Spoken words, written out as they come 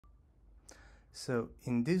So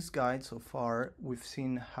in this guide so far, we've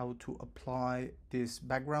seen how to apply this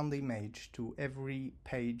background image to every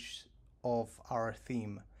page of our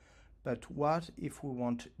theme. But what if we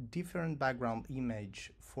want different background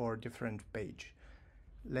image for different page?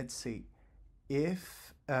 Let's see.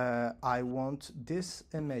 If I want this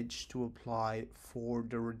image to apply for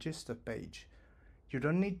the register page, you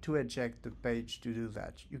don't need to eject the page to do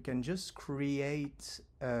that. You can just create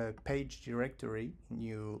a page directory,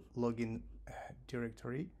 new login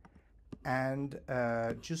directory, and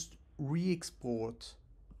just re-export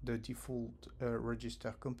the default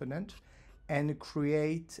register component and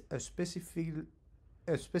create a specific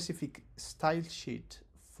style sheet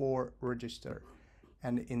for register.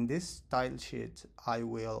 And in this style sheet, I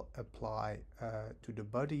will apply to the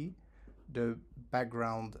body the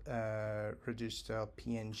background register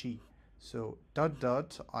PNG. So ...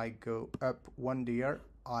 I go up one layer,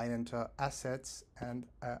 I enter assets, and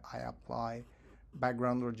I apply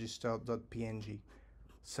background register.png.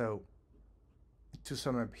 So to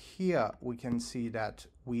sum up here, we can see that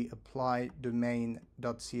we apply the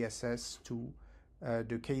main.css to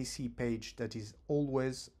the KC page that is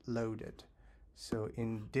always loaded. So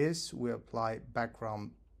in this, we apply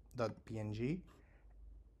background.png,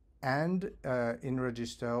 and in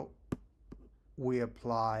register, we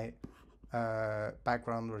apply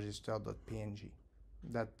background register.png.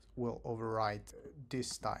 That will overwrite this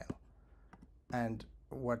style. And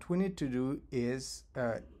what we need to do is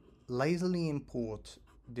lazily import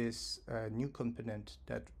this new component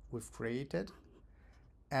that we've created,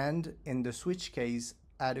 and in the switch case,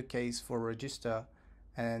 add a case for register,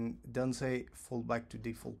 and don't say fallback to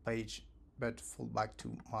default page, but fallback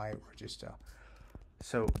to my register.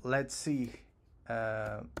 So let's see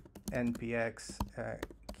npx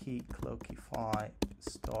keycloakify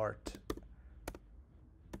start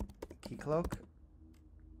Keycloak.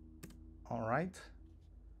 All right,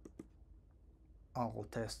 I'll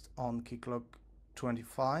test on Keycloak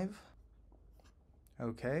 25.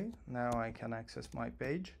 Okay, now I can access my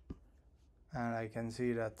page, and I can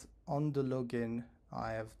see that on the login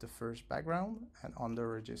I have the first background, and on the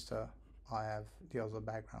register I have the other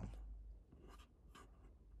background.